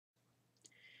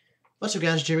What's up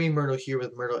guys, Myrtle here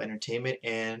with Myrtle Entertainment,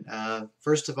 and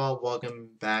first of all,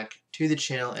 welcome back to the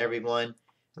channel everyone.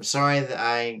 I'm sorry that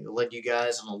I led you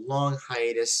guys on a long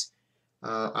hiatus.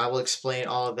 I will explain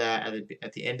all of that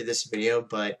at the end of this video,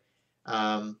 but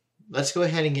let's go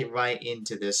ahead and get right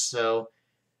into this. So,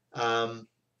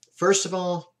 first of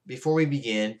all, before we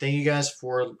begin, thank you guys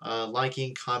for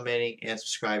liking, commenting, and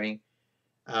subscribing.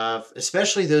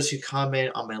 Especially those who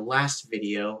comment on my last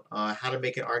video, how to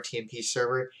make an RTMP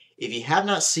server. If you have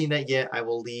not seen that yet, I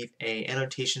will leave an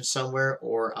annotation somewhere,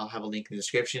 or I'll have a link in the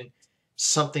description,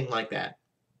 something like that.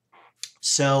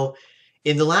 So,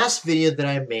 in the last video that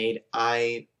I made,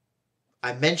 I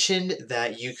mentioned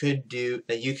that you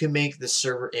could make the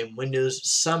server in Windows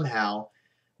somehow,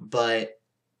 but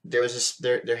there was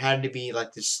there had to be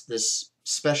like this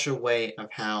special way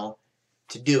of how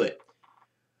to do it.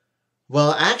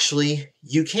 Well, actually,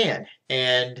 you can,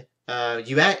 and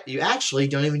you actually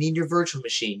don't even need your virtual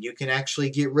machine. You can actually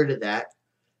get rid of that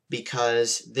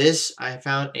because I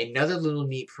found another little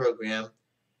neat program,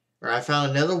 or I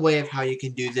found another way of how you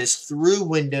can do this through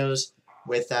Windows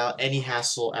without any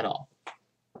hassle at all.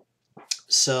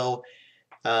 So,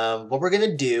 what we're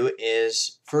gonna do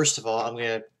is, first of all, I'm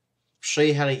gonna show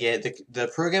you how to get it. The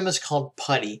program is called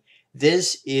Putty.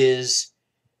 This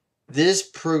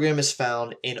program is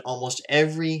found in almost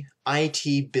every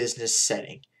IT business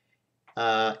setting.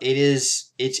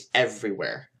 It's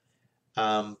everywhere.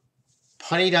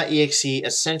 Putty.exe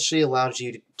essentially allows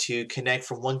you to connect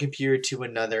from one computer to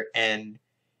another and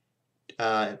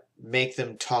make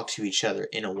them talk to each other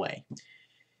in a way.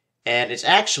 And it's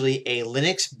actually a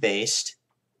Linux-based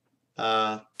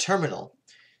terminal.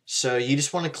 So you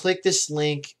just want to click this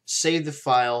link, save the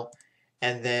file,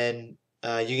 and then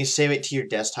you can save it to your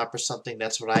desktop or something.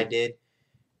 That's what I did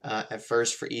at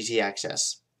first for easy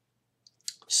access.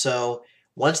 So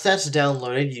once that's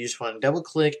downloaded, you just want to double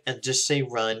click and just say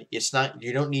run.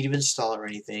 You don't need to install it or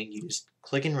anything. You just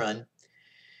click and run.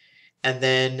 And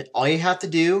then all you have to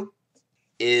do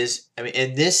is,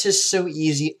 and this is so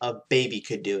easy, a baby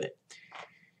could do it.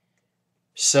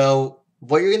 So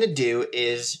what you're going to do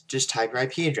is just type your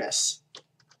IP address.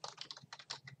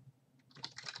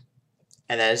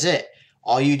 And that is it.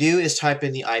 All you do is type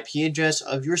in the IP address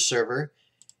of your server,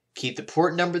 keep the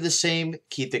port number the same,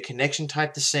 keep the connection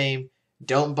type the same,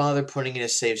 don't bother putting in a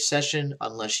saved session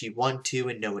unless you want to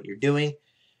and know what you're doing,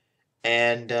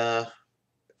 and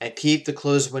keep the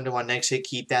closed window on exit,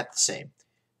 keep that the same.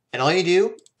 And all you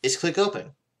do is click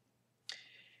open.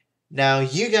 Now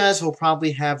you guys will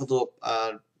probably have a little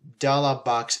dialog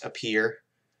box appear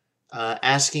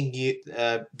asking you,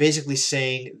 basically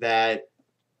saying that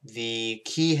the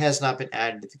key has not been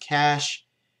added to the cache.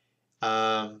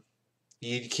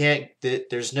 You can't.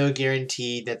 There's no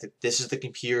guarantee that this is the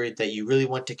computer that you really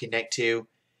want to connect to.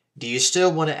 Do you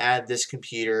still want to add this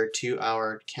computer to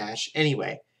our cache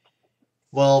anyway?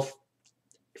 Well,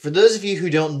 for those of you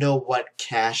who don't know what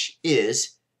cache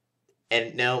is,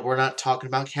 and no, we're not talking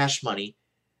about cache money.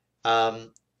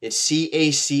 It's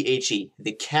C-A-C-H-E.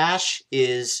 The cache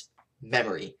is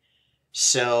memory.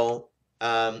 So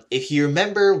if you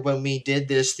remember when we did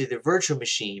this through the virtual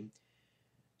machine,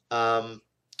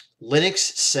 Linux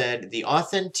said the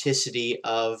authenticity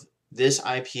of this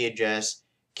IP address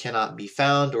cannot be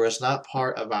found or is not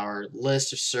part of our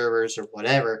list of servers or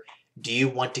whatever. Do you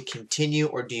want to continue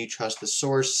or do you trust the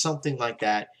source? Something like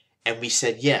that. And we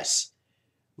said yes.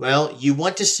 Well, you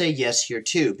want to say yes here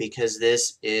too because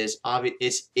this is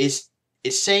obvious. It's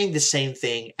saying the same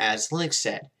thing as Linux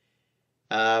said.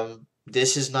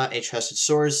 This is not a trusted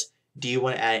source. Do you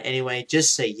want to add it anyway?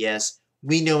 Just say yes.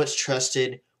 We know it's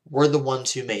trusted. We're the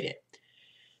ones who made it.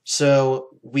 So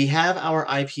we have our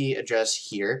IP address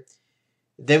here.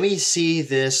 Then we see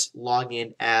this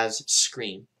login as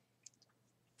screen.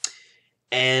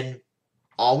 And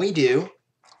all we do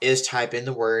is type in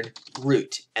the word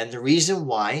root. And the reason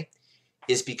why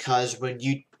is because when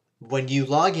you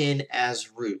log in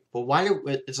as root, well,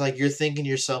 it's like you're thinking to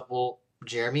yourself, well,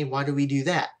 Jeremy, why do we do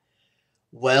that?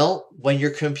 Well, when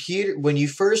you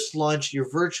first launch your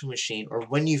virtual machine, or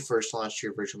when you first launched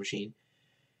your virtual machine,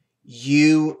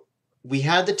 we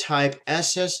had to type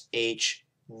SSH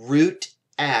root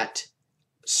at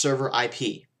server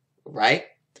IP, right?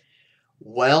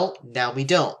 Well, now we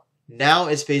don't. Now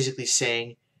it's basically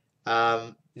saying,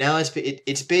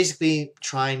 it's basically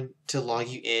trying to log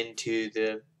you into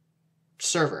the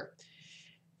server.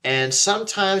 And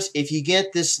sometimes if you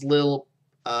get this little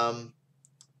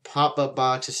pop-up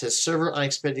box that says server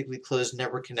unexpectedly closed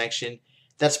network connection,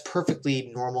 that's perfectly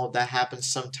normal. That happens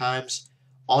sometimes.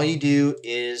 All you do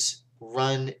is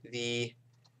run the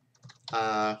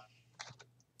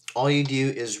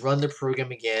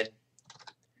program again,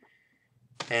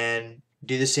 and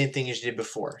do the same thing as you did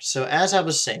before. So as I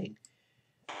was saying,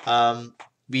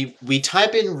 we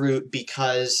type in root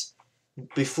because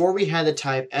before we had to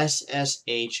type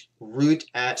SSH root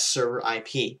at server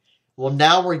IP. Well,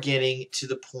 now we're getting to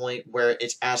the point where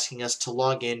it's asking us to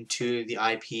log in to the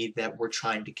IP that we're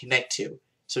trying to connect to.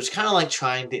 So it's kind of like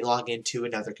trying to log into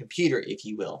another computer, if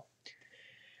you will.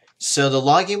 So the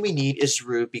login we need is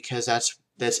root because that's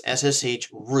SSH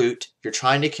root. You're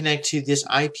trying to connect to this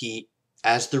IP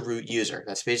as the root user.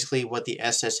 That's basically what the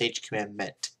SSH command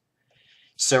meant.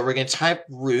 So we're going to type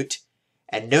root,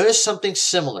 and notice something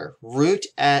similar. Root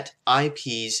at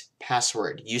IP's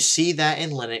password. You see that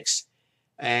in Linux,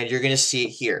 and you're going to see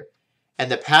it here.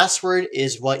 And the password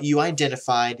is what you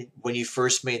identified when you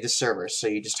first made the server. So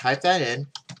you just type that in,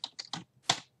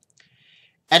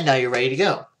 and now you're ready to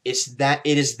go. It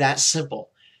is that simple.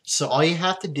 So all you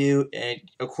have to do, and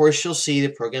of course you'll see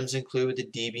the programs included with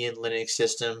the Debian Linux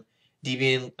system.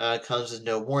 Debian comes with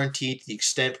no warranty to the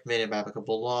extent permitted by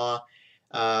applicable law.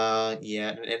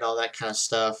 Yeah, and all that kind of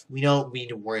stuff. We don't need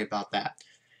to worry about that.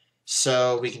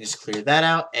 So we can just clear that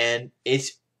out, and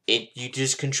you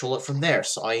just control it from there.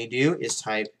 So all you do is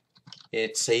type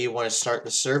it. Say you want to start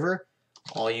the server.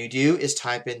 All you do is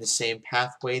type in the same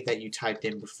pathway that you typed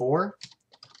in before.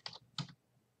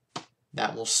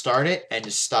 That will start it, and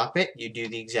to stop it, you do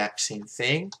the exact same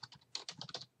thing.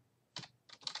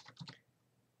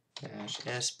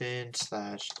 -sbin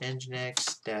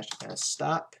 /nginx -s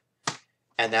stop,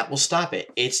 and that will stop it.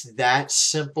 It's that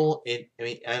simple.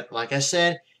 Like I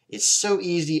said, it's so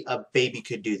easy. A baby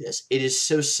could do this. It is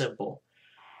so simple.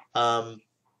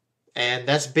 And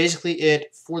that's basically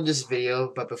it for this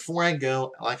video. But before I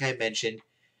go, like I mentioned,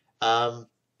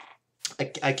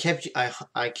 I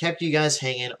kept you guys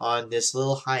hanging on this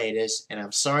little hiatus, and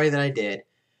I'm sorry that I did.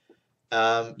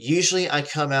 Usually I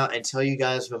come out and tell you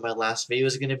guys when my last video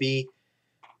is going to be,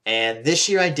 and this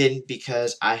year I didn't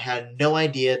because I had no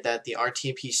idea that the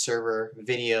RTMP server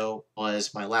video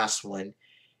was my last one,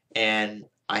 and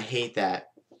I hate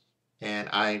that. And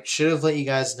I should have let you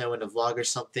guys know in a vlog or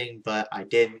something, but I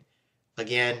didn't.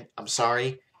 Again, I'm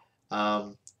sorry.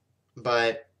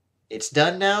 But it's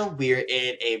done now. We are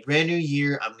in a brand new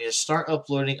year. I'm going to start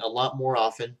uploading a lot more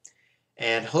often.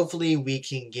 And hopefully we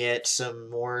can get some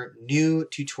more new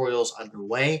tutorials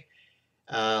underway.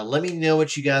 Let me know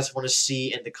what you guys want to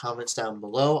see in the comments down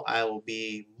below. I will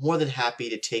be more than happy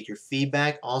to take your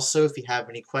feedback. Also, if you have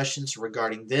any questions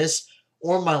regarding this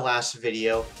or my last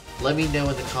video, let me know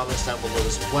in the comments down below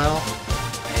as well.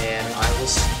 And I will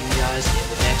see you guys in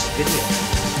the next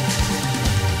video.